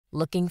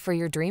Looking for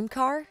your dream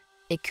car?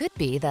 It could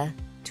be the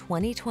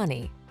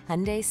 2020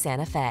 Hyundai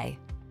Santa Fe.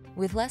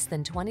 With less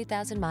than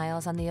 20,000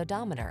 miles on the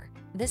odometer,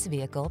 this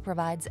vehicle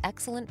provides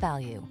excellent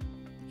value.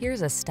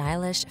 Here's a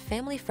stylish,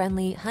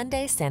 family-friendly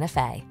Hyundai Santa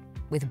Fe.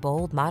 With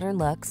bold, modern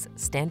looks,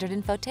 standard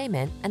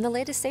infotainment, and the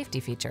latest safety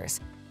features.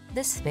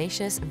 This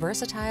spacious,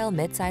 versatile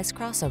midsize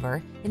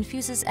crossover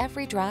infuses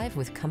every drive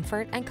with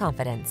comfort and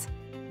confidence.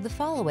 The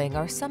following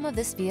are some of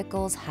this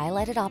vehicle's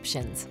highlighted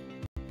options: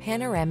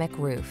 panoramic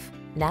roof,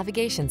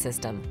 navigation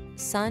system,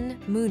 sun,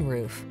 moon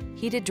roof,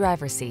 heated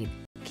driver's seat,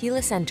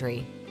 keyless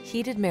entry,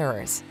 heated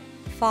mirrors,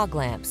 fog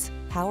lamps,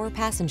 power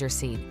passenger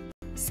seat,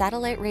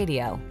 satellite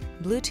radio,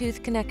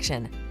 Bluetooth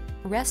connection.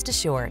 Rest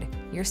assured,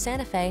 your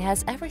Santa Fe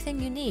has everything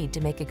you need to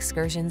make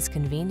excursions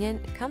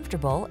convenient,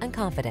 comfortable, and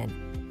confident.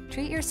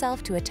 Treat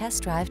yourself to a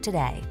test drive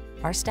today.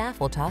 Our staff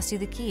will toss you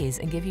the keys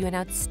and give you an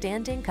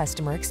outstanding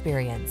customer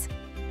experience.